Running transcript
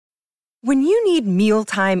When you need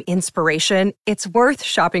mealtime inspiration, it's worth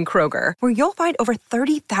shopping Kroger, where you'll find over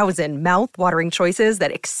 30,000 mouth-watering choices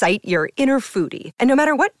that excite your inner foodie. And no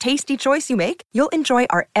matter what tasty choice you make, you'll enjoy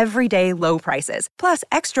our everyday low prices, plus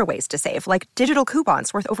extra ways to save, like digital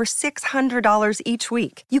coupons worth over $600 each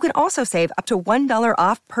week. You can also save up to $1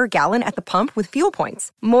 off per gallon at the pump with fuel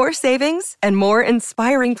points. More savings and more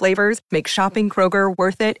inspiring flavors make shopping Kroger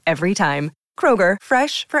worth it every time. Kroger,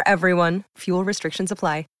 fresh for everyone. Fuel restrictions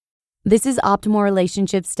apply. This is Optimal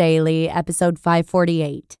Relationships Daily, episode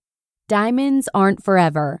 548. Diamonds aren't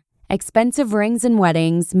forever. Expensive rings and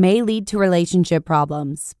weddings may lead to relationship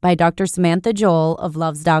problems, by Dr. Samantha Joel of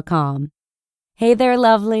Loves.com. Hey there,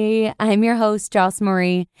 lovely. I'm your host, Joss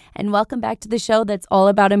Marie, and welcome back to the show that's all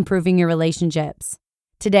about improving your relationships.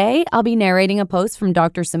 Today, I'll be narrating a post from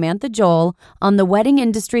Dr. Samantha Joel on the wedding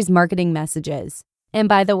industry's marketing messages. And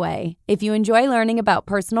by the way, if you enjoy learning about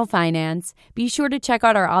personal finance, be sure to check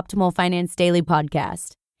out our Optimal Finance Daily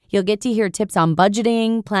podcast. You'll get to hear tips on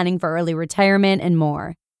budgeting, planning for early retirement, and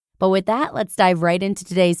more. But with that, let's dive right into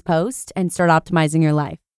today's post and start optimizing your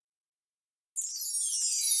life.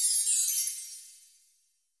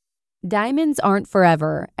 Diamonds aren't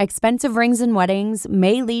forever. Expensive rings and weddings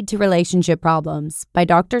may lead to relationship problems, by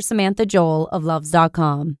Dr. Samantha Joel of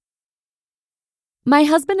Loves.com. My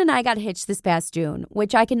husband and I got hitched this past June,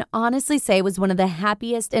 which I can honestly say was one of the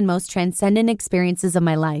happiest and most transcendent experiences of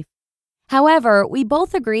my life. However, we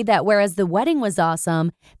both agreed that whereas the wedding was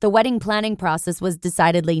awesome, the wedding planning process was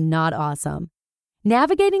decidedly not awesome.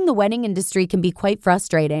 Navigating the wedding industry can be quite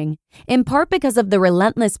frustrating, in part because of the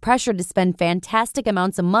relentless pressure to spend fantastic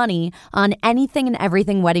amounts of money on anything and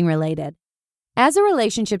everything wedding related. As a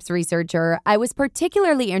relationships researcher, I was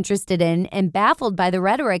particularly interested in and baffled by the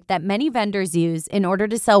rhetoric that many vendors use in order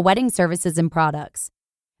to sell wedding services and products.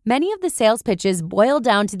 Many of the sales pitches boil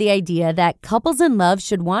down to the idea that couples in love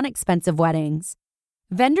should want expensive weddings.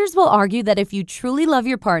 Vendors will argue that if you truly love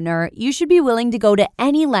your partner, you should be willing to go to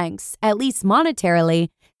any lengths, at least monetarily,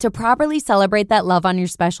 to properly celebrate that love on your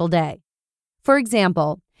special day. For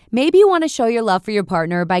example, maybe you want to show your love for your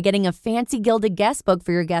partner by getting a fancy gilded guest book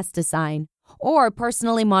for your guests to sign, or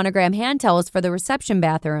personally monogram hand towels for the reception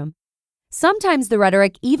bathroom. Sometimes the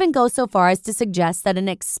rhetoric even goes so far as to suggest that an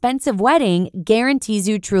expensive wedding guarantees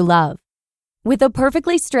you true love. With a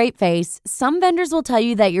perfectly straight face, some vendors will tell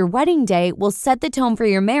you that your wedding day will set the tone for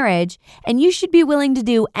your marriage, and you should be willing to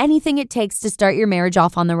do anything it takes to start your marriage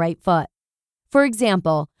off on the right foot. For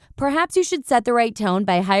example, perhaps you should set the right tone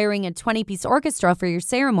by hiring a 20-piece orchestra for your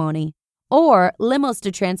ceremony, or limos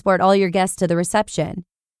to transport all your guests to the reception.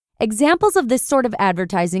 Examples of this sort of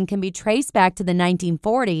advertising can be traced back to the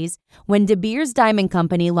 1940s when De Beers Diamond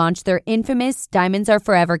Company launched their infamous Diamonds Are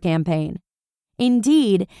Forever campaign.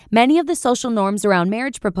 Indeed, many of the social norms around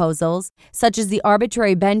marriage proposals, such as the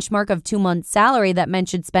arbitrary benchmark of 2 months' salary that men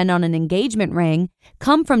should spend on an engagement ring,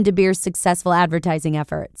 come from De Beers' successful advertising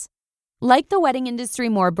efforts. Like the wedding industry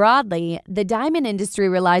more broadly, the diamond industry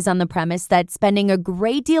relies on the premise that spending a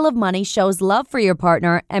great deal of money shows love for your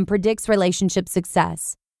partner and predicts relationship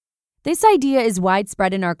success. This idea is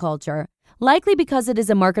widespread in our culture, likely because it is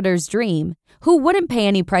a marketer's dream. Who wouldn't pay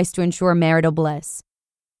any price to ensure marital bliss?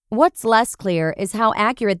 What's less clear is how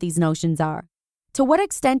accurate these notions are. To what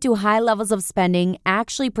extent do high levels of spending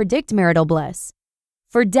actually predict marital bliss?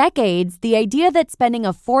 For decades, the idea that spending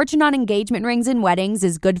a fortune on engagement rings and weddings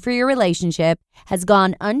is good for your relationship has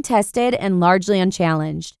gone untested and largely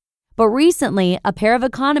unchallenged. But recently, a pair of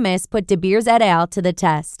economists put De Beers et al. To the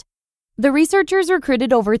test. The researchers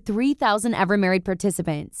recruited over 3,000 ever-married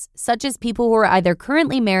participants, such as people who were either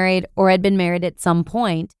currently married or had been married at some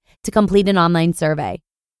point, to complete an online survey.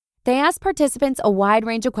 They asked participants a wide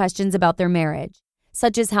range of questions about their marriage,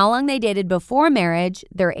 such as how long they dated before marriage,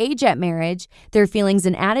 their age at marriage, their feelings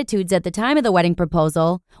and attitudes at the time of the wedding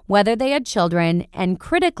proposal, whether they had children, and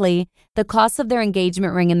critically, the cost of their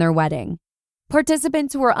engagement ring and their wedding.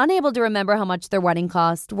 Participants who were unable to remember how much their wedding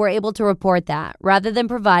cost were able to report that, rather than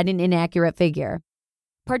provide an inaccurate figure.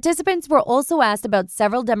 Participants were also asked about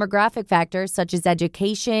several demographic factors such as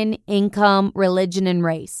education, income, religion, and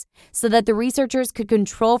race, so that the researchers could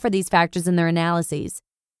control for these factors in their analyses.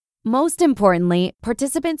 Most importantly,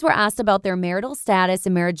 participants were asked about their marital status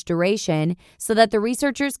and marriage duration so that the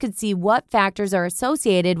researchers could see what factors are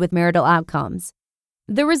associated with marital outcomes.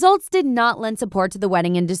 The results did not lend support to the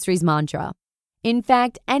wedding industry's mantra. In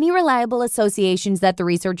fact, any reliable associations that the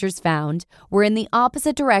researchers found were in the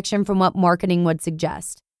opposite direction from what marketing would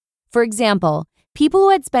suggest. For example, people who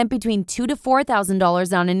had spent between $2,000 to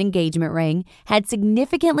 $4,000 on an engagement ring had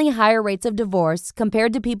significantly higher rates of divorce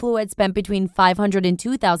compared to people who had spent between $500 and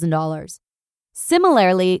 $2,000.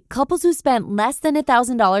 Similarly, couples who spent less than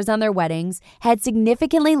 $1,000 on their weddings had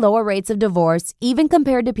significantly lower rates of divorce even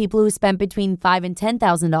compared to people who spent between $5,000 and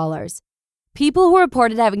 $10,000. People who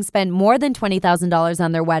reported having spent more than $20,000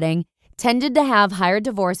 on their wedding tended to have higher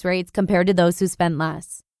divorce rates compared to those who spent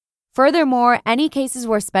less. Furthermore, any cases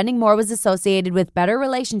where spending more was associated with better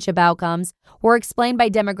relationship outcomes were explained by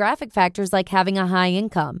demographic factors like having a high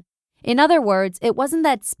income. In other words, it wasn't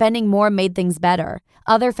that spending more made things better.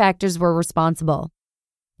 Other factors were responsible.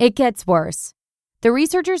 It gets worse. The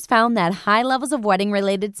researchers found that high levels of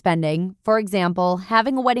wedding-related spending, for example,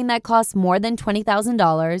 having a wedding that cost more than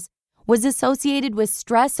 $20,000, was associated with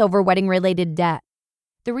stress over wedding-related debt.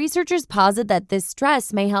 The researchers posit that this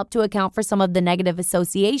stress may help to account for some of the negative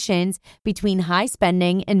associations between high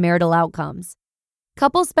spending and marital outcomes.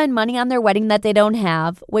 Couples spend money on their wedding that they don't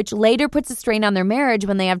have, which later puts a strain on their marriage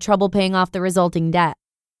when they have trouble paying off the resulting debt.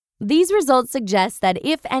 These results suggest that,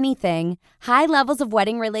 if anything, high levels of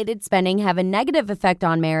wedding-related spending have a negative effect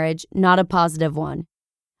on marriage, not a positive one.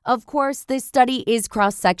 Of course, this study is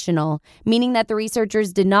cross-sectional, meaning that the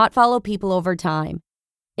researchers did not follow people over time.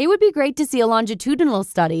 It would be great to see a longitudinal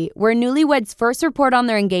study where newlyweds first report on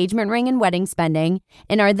their engagement ring and wedding spending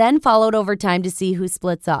and are then followed over time to see who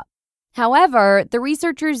splits up. However, the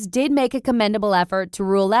researchers did make a commendable effort to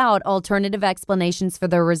rule out alternative explanations for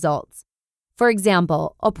their results. For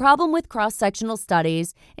example, a problem with cross-sectional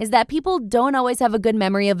studies is that people don't always have a good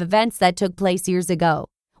memory of events that took place years ago,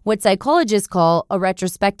 what psychologists call a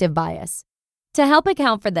retrospective bias. To help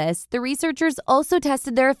account for this, the researchers also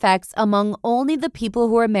tested their effects among only the people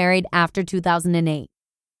who were married after 2008.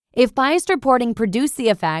 If biased reporting produced the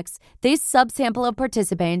effects, this subsample of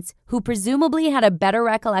participants, who presumably had a better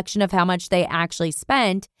recollection of how much they actually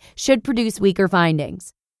spent, should produce weaker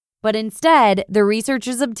findings. But instead, the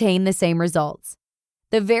researchers obtained the same results.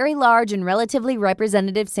 The very large and relatively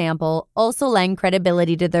representative sample also lend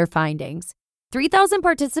credibility to their findings. 3,000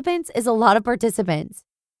 participants is a lot of participants.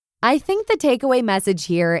 I think the takeaway message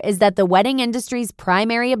here is that the wedding industry's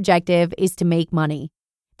primary objective is to make money.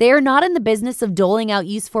 They are not in the business of doling out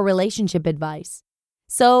useful relationship advice.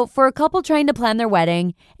 So, for a couple trying to plan their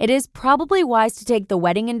wedding, it is probably wise to take the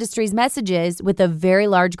wedding industry's messages with a very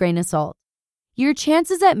large grain of salt. Your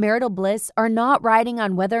chances at marital bliss are not riding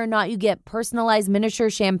on whether or not you get personalized miniature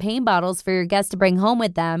champagne bottles for your guests to bring home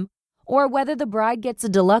with them, or whether the bride gets a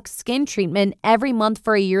deluxe skin treatment every month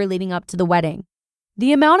for a year leading up to the wedding.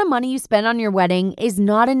 The amount of money you spend on your wedding is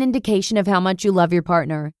not an indication of how much you love your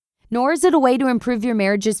partner, nor is it a way to improve your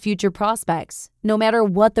marriage's future prospects, no matter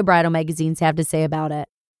what the bridal magazines have to say about it.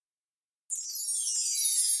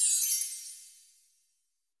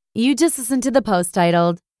 You just listened to the post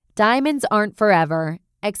titled, "Diamonds Aren't Forever.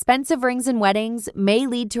 Expensive Rings and Weddings May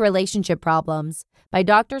Lead to Relationship Problems" by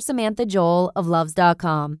Dr. Samantha Joel of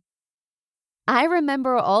Loves.com. I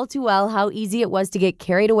remember all too well how easy it was to get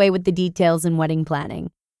carried away with the details in wedding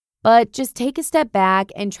planning. But just take a step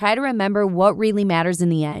back and try to remember what really matters in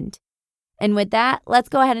the end. And with that, let's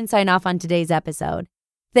go ahead and sign off on today's episode.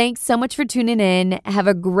 Thanks so much for tuning in. Have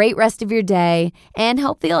a great rest of your day. And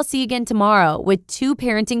hopefully I'll see you again tomorrow with 2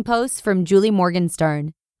 parenting posts from Julie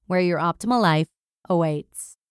Morgenstern, where your optimal life awaits.